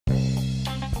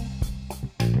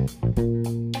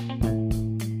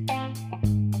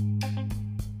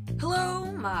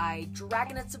Hello, my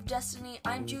Dragonets of Destiny.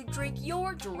 I'm Jude Drake,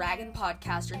 your Dragon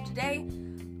Podcaster. And today,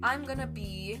 I'm gonna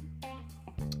be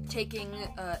taking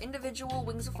individual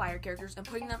Wings of Fire characters and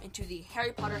putting them into the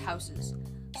Harry Potter houses.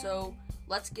 So,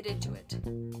 let's get into it.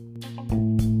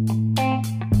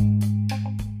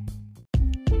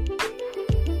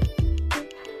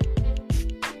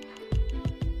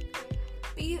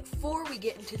 Before we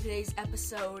get into today's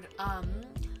episode, I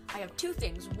have two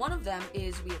things. One of them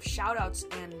is we have shoutouts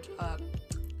and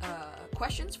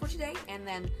questions for today, and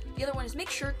then the other one is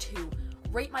make sure to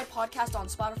rate my podcast on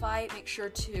Spotify. Make sure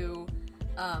to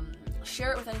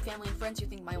share it with any family and friends you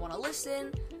think might want to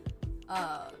listen.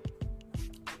 And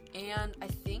I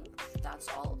think that's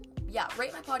all. Yeah,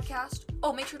 rate my podcast.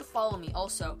 Oh, make sure to follow me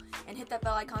also, and hit that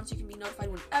bell icon so you can be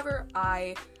notified whenever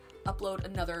I upload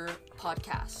another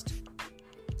podcast.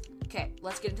 Okay,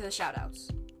 let's get into the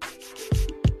shoutouts.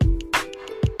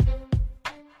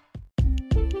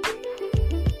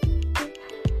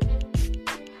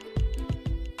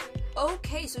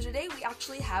 Okay, so today we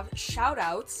actually have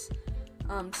shoutouts.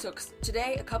 So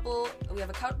today we have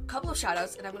a couple of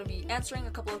shoutouts, and I'm going to be answering a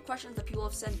couple of questions that people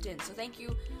have sent in. So thank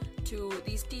you to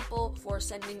these people for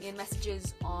sending in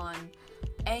messages on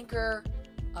Anchor,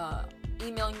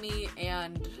 emailing me,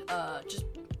 and just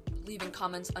leaving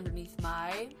comments underneath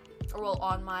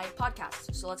on my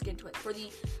podcast. So let's get into it. For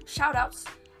the shoutouts,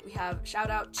 we have shout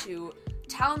out to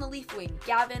Talon the Leafwing,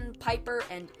 Gavin, Piper,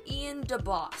 and Ian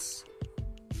DeBoss.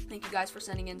 Thank you guys for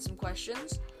sending in some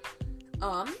questions.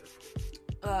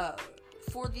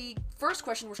 For the first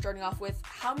question we're starting off with,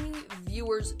 how many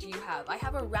viewers do you have? I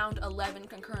have around 11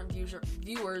 concurrent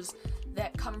viewers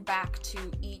that come back to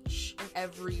each and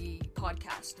every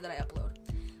podcast that I upload.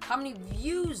 How many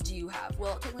views do you have?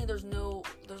 Well, technically there's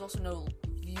also no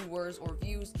viewers or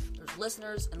views. There's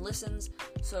listeners and listens.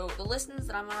 So the listens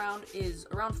that I'm around is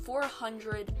around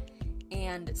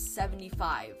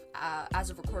 475 as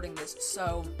of recording this.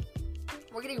 So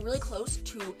we're getting really close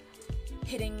to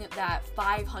hitting that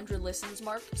 500 listens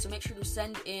mark. So make sure to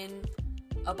send in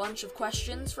a bunch of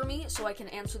questions for me so I can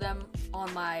answer them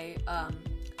on my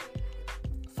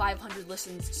 500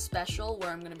 listens special,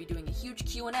 where I'm going to be doing a huge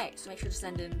Q&A. So make sure to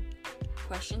send in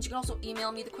questions. You can also email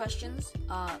me the questions.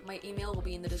 My email will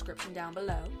be in the description down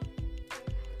below.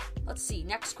 Let's see,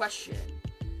 next question.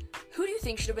 Who do you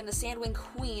think should have been the Sandwing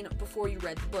Queen before you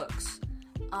read the books?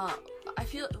 I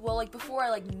feel, before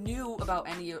I, knew about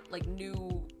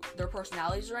knew their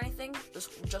personalities or anything,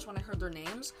 just when I heard their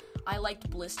names, I liked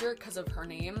Blister because of her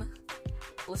name.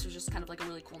 Blister's just kind of a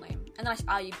really cool name. And then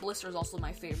Blister is also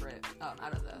my favorite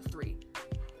out of the three.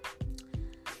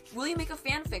 Will you make a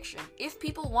fan fiction? If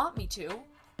people want me to,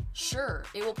 sure.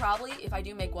 It will probably, if I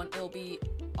do make one, it'll be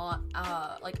on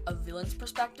a villain's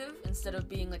perspective instead of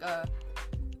being a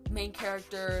main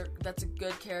character that's a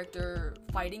good character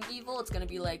fighting evil. It's gonna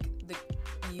be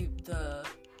the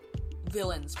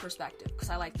villain's perspective, because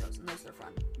I like those, and those are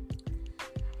fun.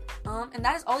 And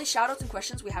that is all the shoutouts and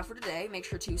questions we have for today. Make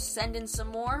sure to send in some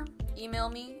more. Email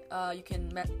me. You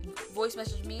can voice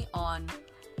message me on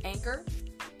Anchor,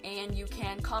 and you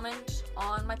can comment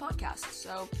on my podcast.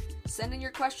 So send in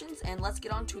your questions, and let's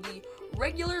get on to the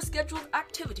regular scheduled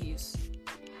activities.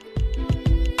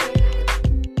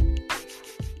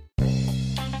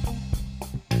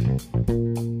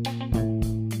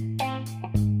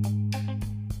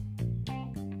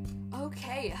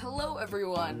 Hello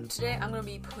everyone. Today I'm going to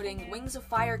be putting Wings of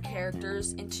Fire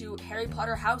characters into Harry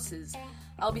Potter houses.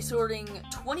 I'll be sorting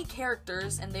 20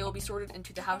 characters, and they will be sorted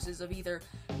into the houses of either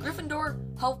Gryffindor,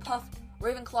 Hufflepuff,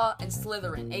 Ravenclaw, and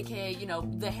Slytherin, aka,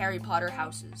 the Harry Potter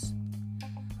houses.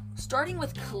 Starting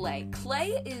with Clay.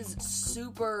 Clay is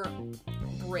super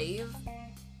brave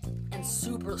and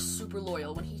super, super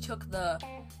loyal. When he took the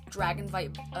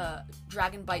Dragonbite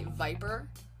Viper,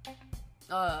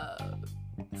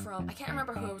 from, I can't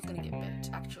remember who I was gonna get bit,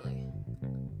 actually.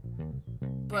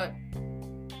 But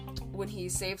when he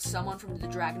saved someone from the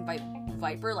Dragonbite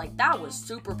Viper, that was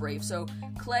super brave. So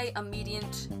Clay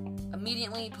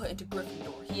immediately put into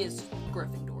Gryffindor. He is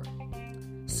Gryffindor.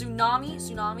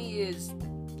 Tsunami is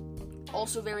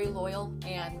also very loyal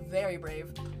and very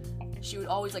brave. She would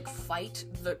always fight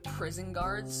the prison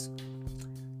guards,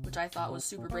 which I thought was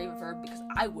super brave of her because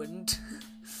I wouldn't.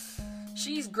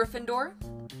 She's Gryffindor.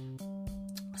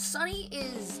 Sunny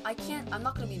is, I'm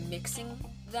not going to be mixing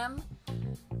them,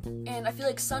 and I feel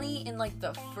like Sunny in,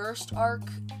 the first arc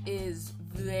is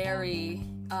very,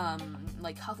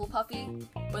 Hufflepuffy,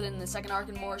 but in the second arc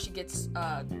and more, she gets,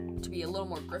 to be a little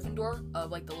more Gryffindor,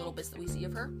 of, the little bits that we see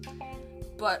of her.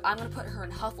 but I'm gonna put her in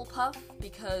Hufflepuff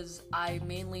because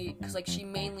she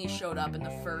mainly showed up in the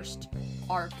first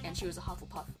arc, and she was a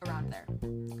Hufflepuff around there.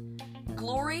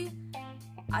 Glory,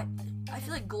 I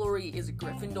feel like Glory is a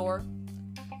Gryffindor.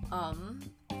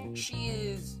 She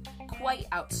is quite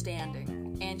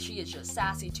outstanding, and she is just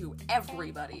sassy to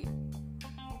everybody.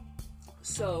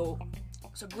 So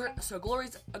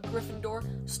Glory's a Gryffindor.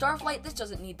 Starflight, this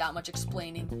doesn't need that much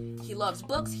explaining. He loves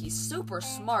books, he's super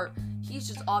smart. He's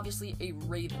just obviously a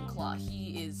Ravenclaw.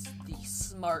 He is the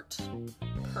smart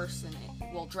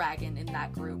dragon in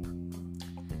that group.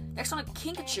 Next on,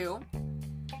 Kinkajou.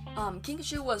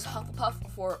 Kinkajou was Hufflepuff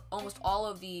for almost all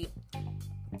of the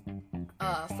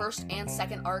first and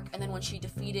second arc, and then when she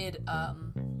defeated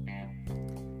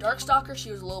Darkstalker,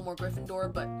 she was a little more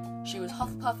Gryffindor, but she was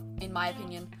Hufflepuff, in my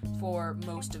opinion, for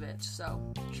most of it, so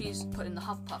she's put in the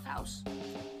Hufflepuff house.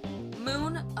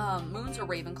 Moon's a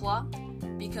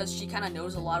Ravenclaw, because she kind of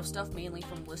knows a lot of stuff, mainly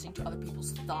from listening to other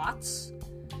people's thoughts.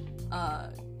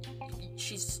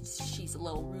 She's a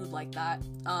little rude like that.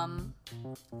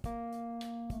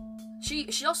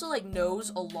 She also, like,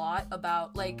 knows a lot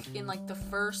about, like, in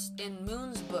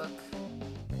Moon's book,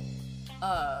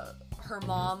 her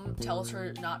mom tells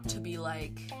her not to be,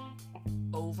 like,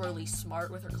 overly smart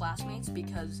with her classmates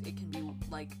because it can be,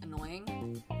 like,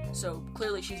 annoying. So,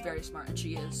 clearly she's very smart, and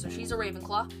she is. So, she's a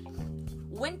Ravenclaw.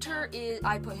 Winter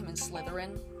I put him in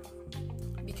Slytherin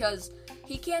because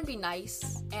he can be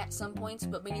nice at some points,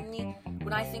 but mainly,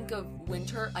 when I think of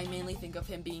Winter, I mainly think of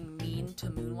him being mean to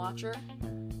Moonwatcher.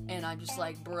 And I'm just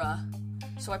like, bruh.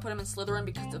 So I put him in Slytherin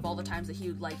because of all the times that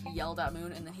he, like, yelled at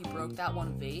Moon, and then he broke that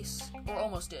one vase. Or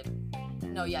almost did.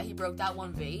 No, yeah, he broke that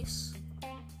one vase.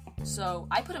 So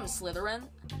I put him in Slytherin.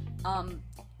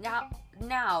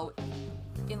 Now,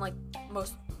 in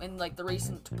the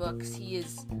recent books, he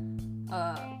is,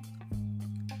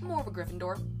 more of a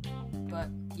Gryffindor. But,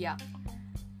 yeah.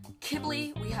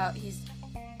 Kibble, he's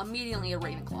immediately a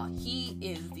Ravenclaw. He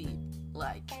is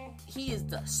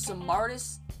the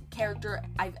smartest character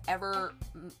I've ever,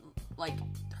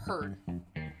 heard.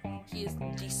 He is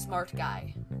the smart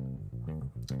guy.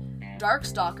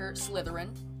 Darkstalker,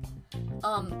 Slytherin.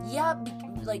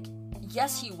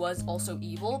 Yes, he was also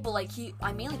evil, but,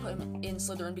 I mainly put him in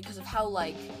Slytherin because of how,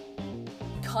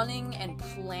 cunning and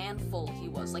planful he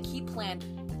was. He planned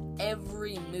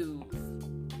every move.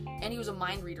 And he was a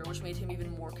mind reader, which made him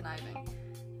even more conniving.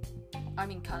 I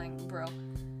mean, cunning, bro.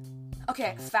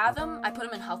 Okay, Fathom, I put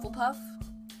him in Hufflepuff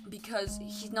because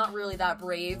he's not really that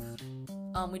brave.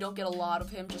 We don't get a lot of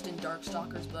him just in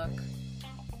Darkstalker's book.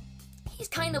 He's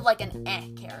kind of like an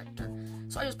character.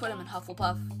 So I just put him in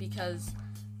Hufflepuff because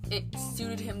it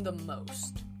suited him the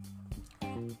most.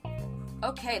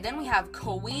 Okay, then we have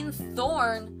Queen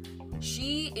Thorn.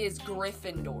 She is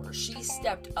Gryffindor. She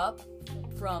stepped up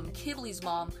from Kibble's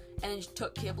mom and then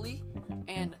took Kibble.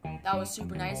 And that was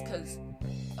super nice because,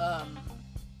 I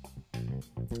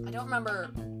don't remember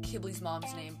Kibble's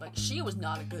mom's name, but she was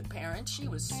not a good parent. She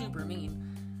was super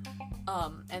mean.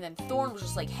 And then Thorn was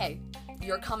just like, hey,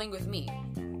 you're coming with me.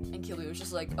 And Kibble was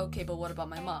just like, okay, but what about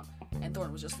my mom? And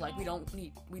Thorn was just like, we don't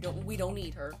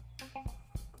need her.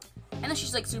 And then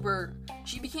she's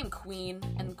she became queen,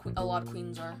 and a lot of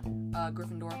queens are,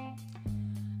 Gryffindor.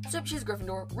 So she's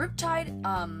Gryffindor. Riptide,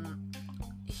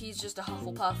 he's just a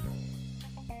Hufflepuff.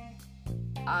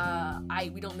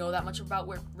 We don't know that much about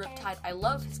Riptide. I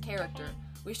love his character.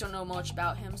 We just don't know much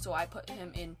about him, so I put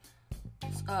him in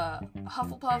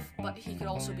Hufflepuff, but he could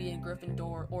also be in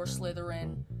Gryffindor or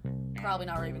Slytherin. Probably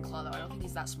not Ravenclaw, though. I don't think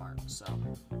he's that smart, so.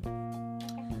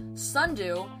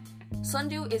 Sundew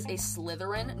is a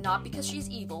Slytherin, not because she's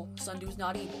evil. Sundew's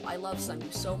not evil. I love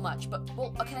Sundew so much, but,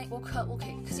 okay,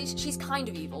 because she's kind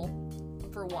of evil,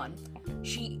 for one.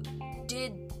 She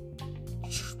did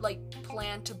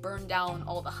plan to burn down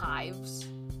all the hives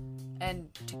and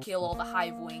to kill all the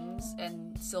hive wings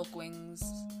and silk wings.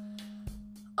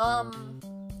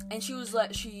 And she was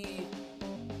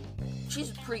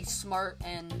she's pretty smart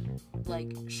and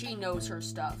she knows her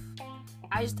stuff.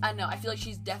 I don't know, I feel like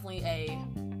she's definitely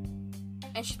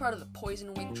and she's part of the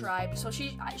Poison Wing tribe, so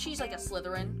she's like a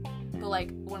Slytherin,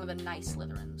 but one of the nice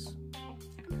Slytherins.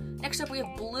 Next up we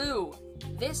have Blue.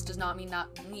 This does not need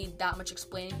that much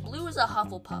explaining. Blue is a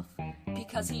Hufflepuff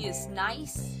because he is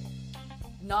nice,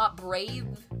 not brave,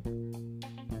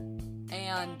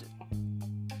 and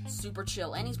super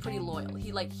chill, and he's pretty loyal.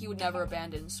 He would never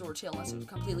abandon Sword Hill unless it was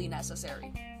completely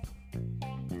necessary.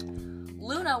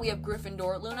 Luna, we have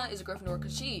Gryffindor. Luna is a Gryffindor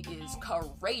because she is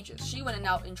courageous. She went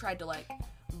out and tried to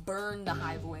burn the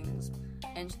hive wings,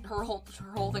 and her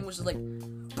whole thing was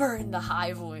just burn the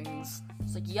hive wings.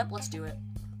 It's yep, let's do it.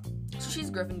 So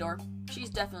she's Gryffindor. She's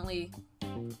definitely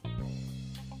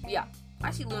Yeah,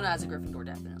 I see Luna as a Gryffindor,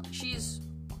 definitely. She's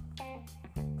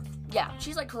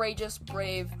like courageous,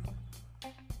 brave,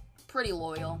 pretty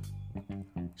loyal.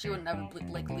 She wouldn't ever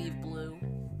leave blue.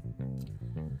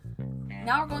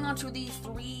 Now we're going on to the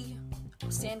 3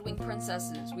 Sandwing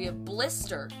princesses. We have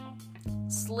Blister,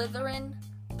 Slytherin.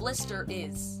 Blister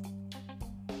is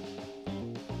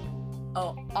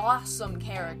an awesome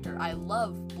character. I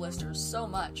love Blister so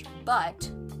much, but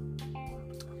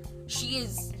she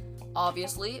is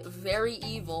obviously very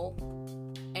evil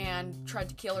and tried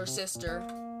to kill her sister.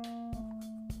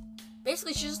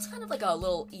 Basically, she's just kind of like a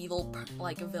little evil,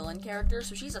 like a villain character,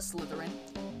 so she's a Slytherin.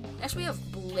 Next, we have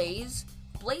Blaze.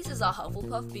 Blaze is a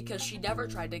Hufflepuff because she never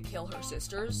tried to kill her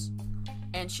sisters,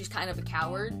 and she's kind of a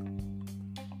coward,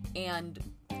 and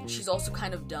she's also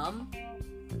kind of dumb.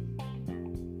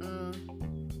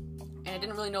 And I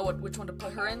didn't really know which one to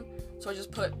put her in, so I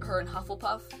just put her in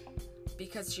Hufflepuff,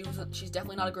 because she's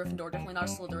definitely not a Gryffindor, definitely not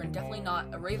a Slytherin, definitely not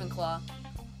a Ravenclaw,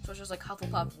 so it's just like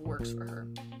Hufflepuff works for her.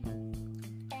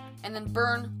 And then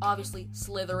Burn, obviously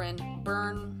Slytherin.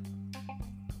 Burn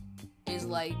is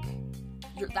like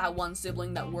that one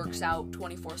sibling that works out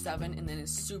 24/7 and then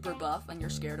is super buff and you're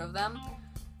scared of them.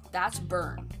 That's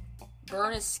Burn.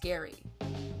 Burn is scary.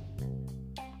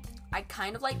 I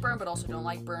kind of like Burn, but also don't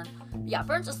like Burn. Yeah,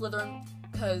 Burn's a Slytherin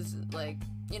because, like,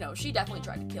 you know, she definitely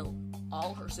tried to kill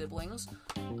all her siblings,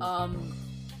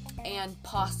 and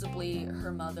possibly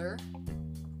her mother,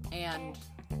 and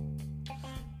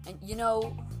you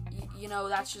know,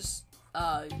 that's just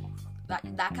that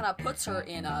kind of puts her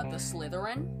in the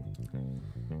Slytherin.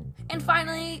 And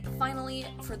finally,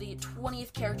 for the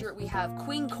 20th character, we have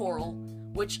Queen Coral,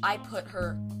 which I put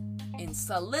her in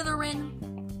Slytherin,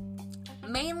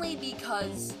 mainly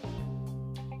because,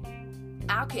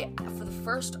 okay, for the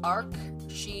first arc,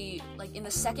 she, like, in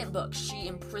the second book, she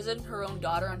imprisoned her own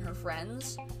daughter and her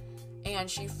friends, and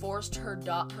she forced her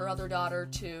other daughter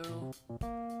to,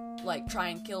 like, try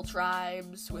and kill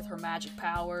tribes with her magic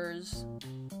powers.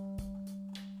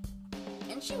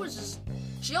 And she was just,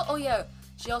 she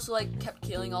also, like, kept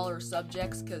killing all her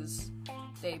subjects because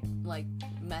they, like,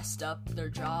 messed up their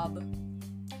job.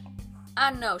 I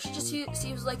don't know, she just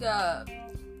seems like a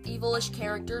evilish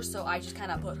character, so I just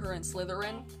kind of put her in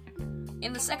Slytherin.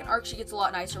 In the second arc, she gets a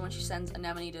lot nicer when she sends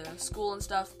Anemone to school and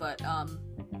stuff, but, I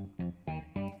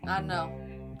don't know.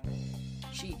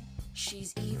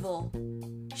 She's evil.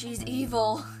 She's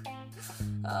evil.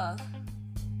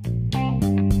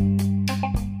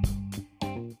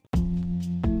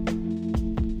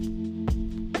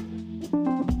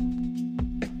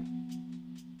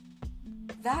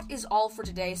 That is all for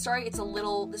today. Sorry, it's a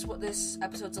little, this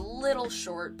episode's a little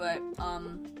short, but,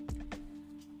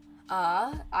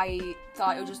 I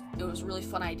thought it was a really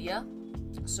fun idea,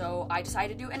 so I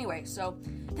decided to do it anyway. So,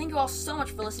 thank you all so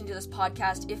much for listening to this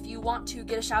podcast. If you want to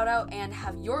get a shout out and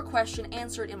have your question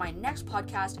answered in my next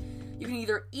podcast, you can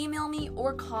either email me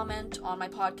or comment on my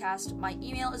podcast. My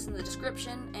email is in the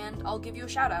description, and I'll give you a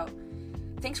shout out.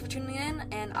 Thanks for tuning in,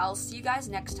 and I'll see you guys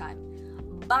next time.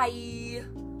 Bye!